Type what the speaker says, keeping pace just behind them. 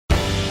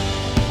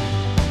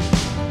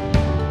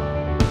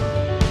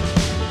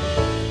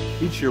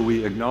each year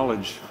we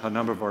acknowledge a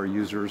number of our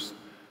users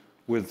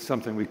with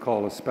something we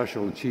call a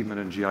Special Achievement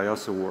in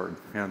GIS Award.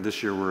 And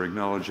this year we're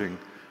acknowledging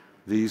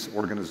these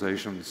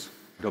organizations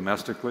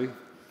domestically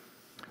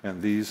and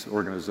these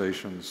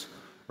organizations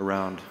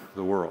around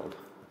the world.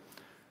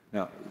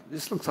 Now,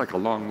 this looks like a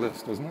long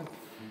list, doesn't it?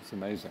 It's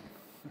amazing.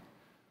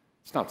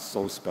 It's not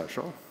so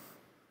special.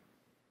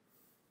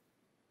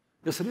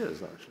 Yes, it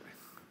is, actually.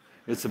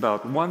 It's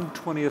about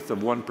 1/20th of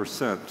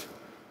 1%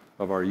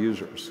 of our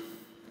users,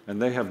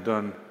 and they have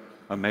done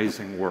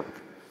amazing work.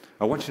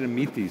 I want you to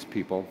meet these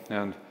people,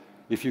 and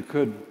if you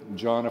could,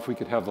 John, if we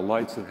could have the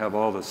lights and have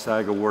all the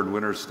SAG Award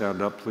winners stand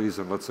up, please,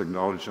 and let's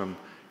acknowledge them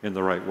in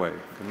the right way.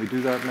 Can we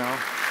do that now?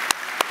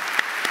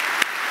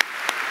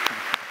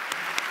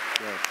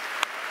 Yes.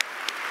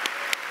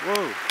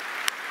 Whoa.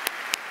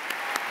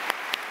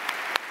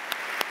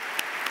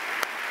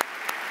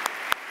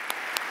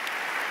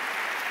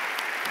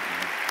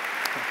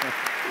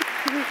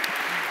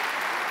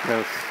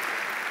 Yes.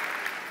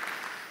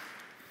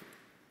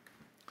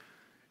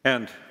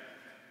 And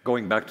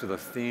going back to the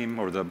theme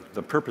or the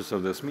purpose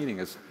of this meeting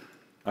is,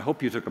 I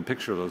hope you took a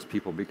picture of those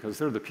people because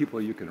they're the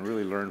people you can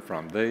really learn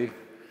from.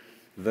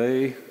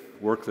 They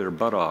work their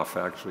butt off,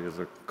 actually, is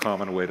a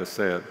common way to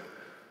say it.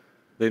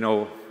 They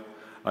know,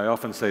 I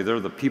often say they're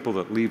the people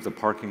that leave the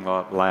parking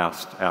lot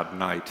last at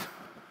night.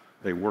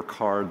 They work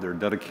hard, they're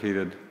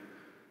dedicated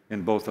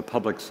in both the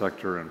public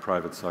sector and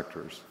private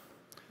sectors.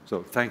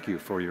 So thank you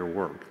for your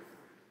work.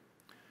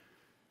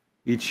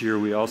 Each year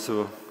we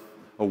also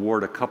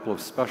award a couple of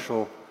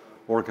special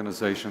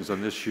organizations,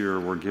 and this year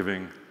we're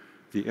giving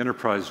the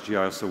Enterprise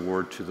GIS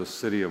Award to the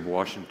City of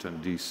Washington,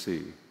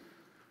 D.C.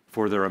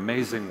 for their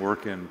amazing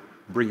work in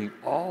bringing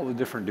all the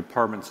different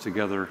departments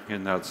together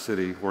in that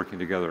city, working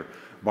together.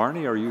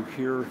 Barney, are you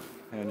here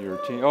and your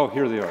team? Oh,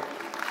 here they are.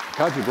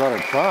 God, you brought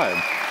a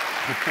tribe.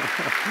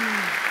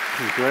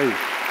 This is great.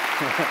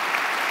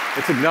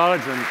 Let's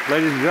acknowledge them,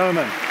 ladies and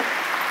gentlemen.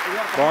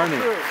 Barney.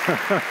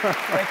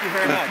 Thank you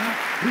very much.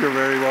 You're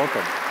very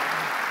welcome.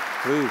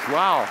 Please,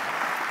 wow.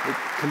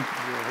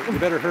 You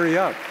better hurry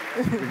up.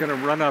 We're going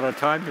to run out of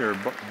time here.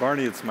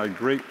 Barney, it's my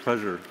great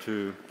pleasure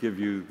to give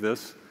you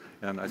this.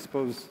 And I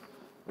suppose,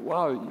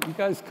 wow, you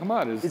guys, come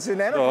on. It's an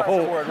Enterprise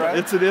Award, right?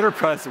 It's an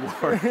Enterprise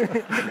Award.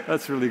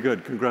 That's really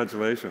good.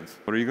 Congratulations.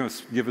 What, are you going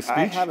to give a speech?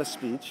 I have a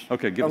speech.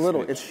 Okay, give a speech. A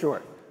little. It's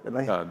short.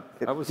 God,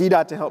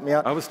 DDOT to help me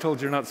out. I was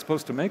told you're not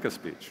supposed to make a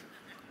speech.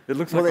 It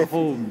looks like a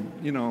whole,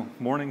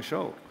 morning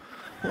show.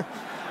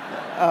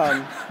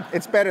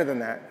 It's better than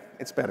that.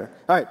 It's better.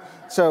 All right.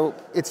 So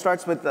it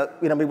starts with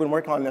we've been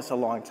working on this a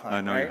long time.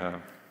 I know right? you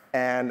have.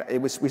 And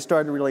we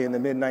started really in the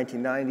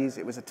mid-1990s.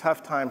 It was a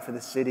tough time for the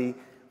city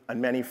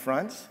on many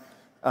fronts.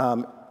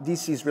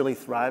 DC is really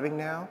thriving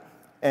now,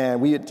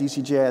 and we at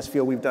DCGIS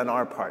feel we've done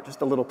our part,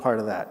 just a little part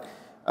of that.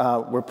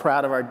 We're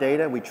proud of our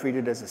data. We treat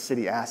it as a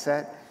city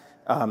asset.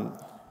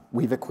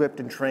 We've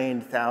equipped and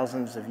trained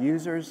thousands of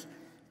users,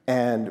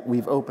 and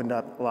we've opened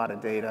up a lot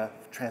of data.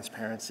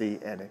 Transparency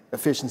and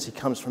efficiency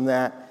comes from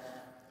that.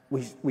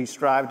 We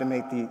strive to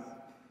make the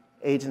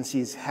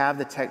agencies have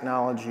the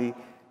technology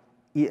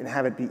and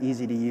have it be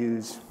easy to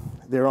use.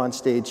 They're on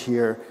stage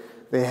here.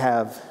 They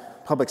have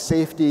public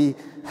safety,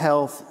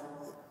 health,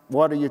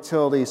 water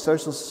utilities,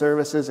 social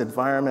services,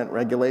 environment,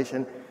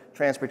 regulation,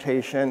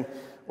 transportation.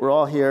 We're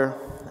all here.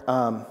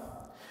 From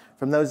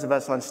those of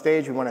us on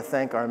stage, we want to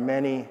thank our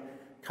many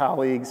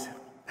colleagues,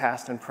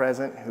 past and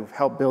present, who've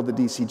helped build the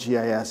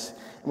DCGIS.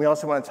 And we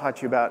also want to talk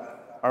to you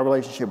about our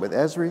relationship with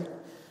Esri,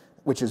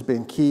 which has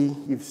been key.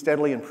 You've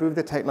steadily improved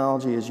the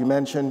technology, as you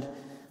mentioned,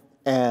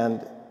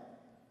 and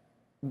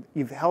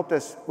you've helped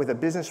us with a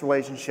business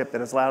relationship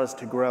that has allowed us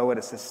to grow at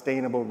a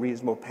sustainable,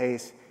 reasonable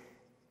pace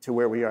to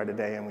where we are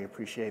today, and we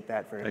appreciate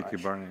that very much. Thank you,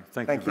 Barney.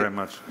 Thank you very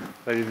much.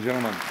 Ladies and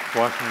gentlemen,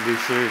 Washington,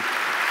 D.C.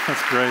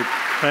 That's great.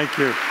 Thank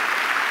you.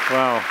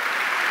 Wow.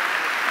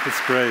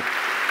 It's great.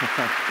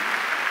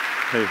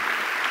 Hey,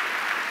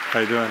 how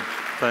you doing?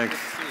 Thanks.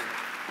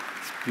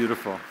 It's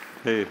beautiful.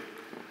 Hey.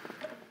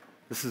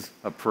 This is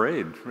a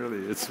parade,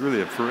 really. It's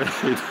really a parade.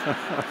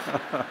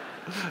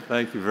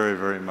 Thank you very,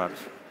 very much.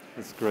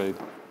 It's great.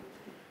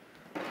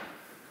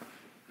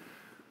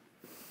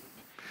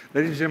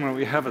 Ladies and gentlemen,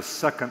 we have a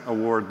second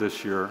award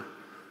this year.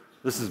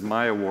 This is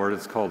my award.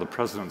 It's called the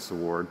President's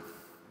Award.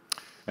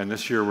 And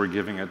this year we're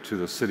giving it to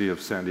the city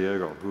of San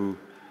Diego,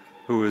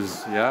 who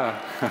is, yeah.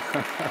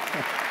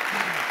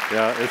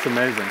 Yeah, it's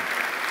amazing.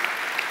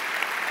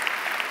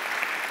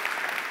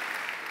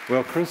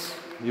 Well, Chris,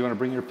 you want to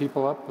bring your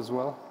people up as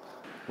well?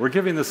 We're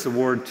giving this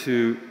award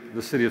to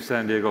the city of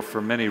San Diego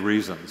for many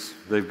reasons.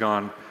 They've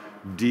gone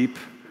deep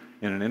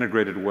in an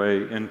integrated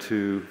way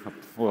into,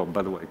 well,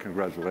 by the way,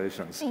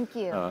 congratulations. Thank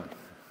you.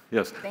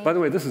 Yes. By the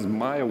way, this is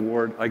my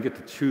award. I get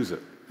to choose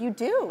it. You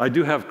do? I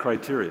do have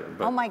criteria.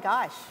 But oh my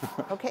gosh.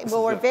 Okay,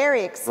 well, we're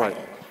very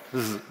excited.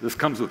 Right. This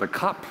comes with a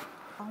cup.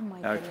 Oh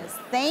my goodness.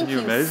 Thank you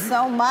amazing?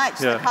 so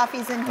much. Yeah. The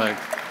coffee's in here.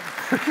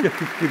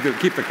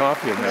 Keep the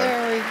coffee in there.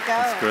 There we go.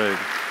 That's great.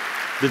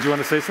 Did you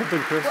want to say something,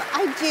 Chris? Well,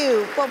 I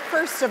do. Well,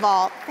 first of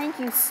all, thank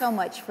you so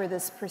much for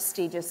this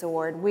prestigious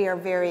award. We are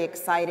very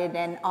excited,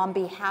 and on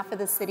behalf of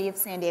the City of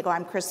San Diego,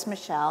 I'm Chris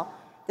Michelle,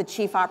 the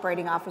Chief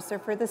Operating Officer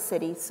for the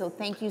city, so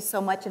thank you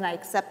so much, and I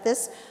accept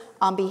this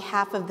on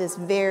behalf of this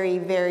very,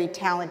 very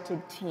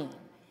talented team.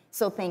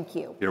 So thank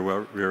you.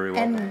 You're very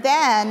welcome. And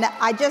then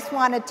I just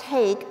want to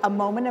take a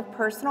moment of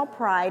personal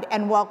pride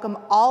and welcome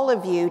all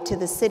of you to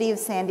the City of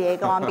San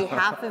Diego on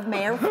behalf of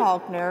Mayor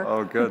Faulkner,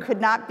 who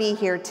could not be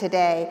here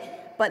today.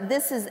 But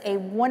this is a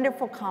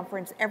wonderful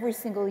conference every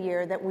single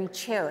year that we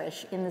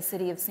cherish in the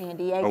City of San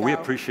Diego. Oh, we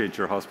appreciate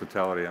your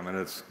hospitality. I mean,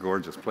 it's a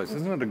gorgeous place.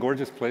 Isn't it a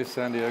gorgeous place,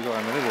 San Diego?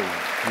 I mean, it is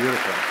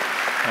beautiful.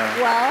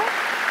 Well,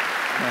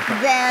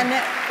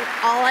 then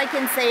all I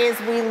can say is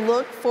we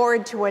look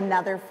forward to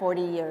another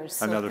 40 years.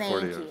 So Another 40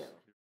 thank years. you.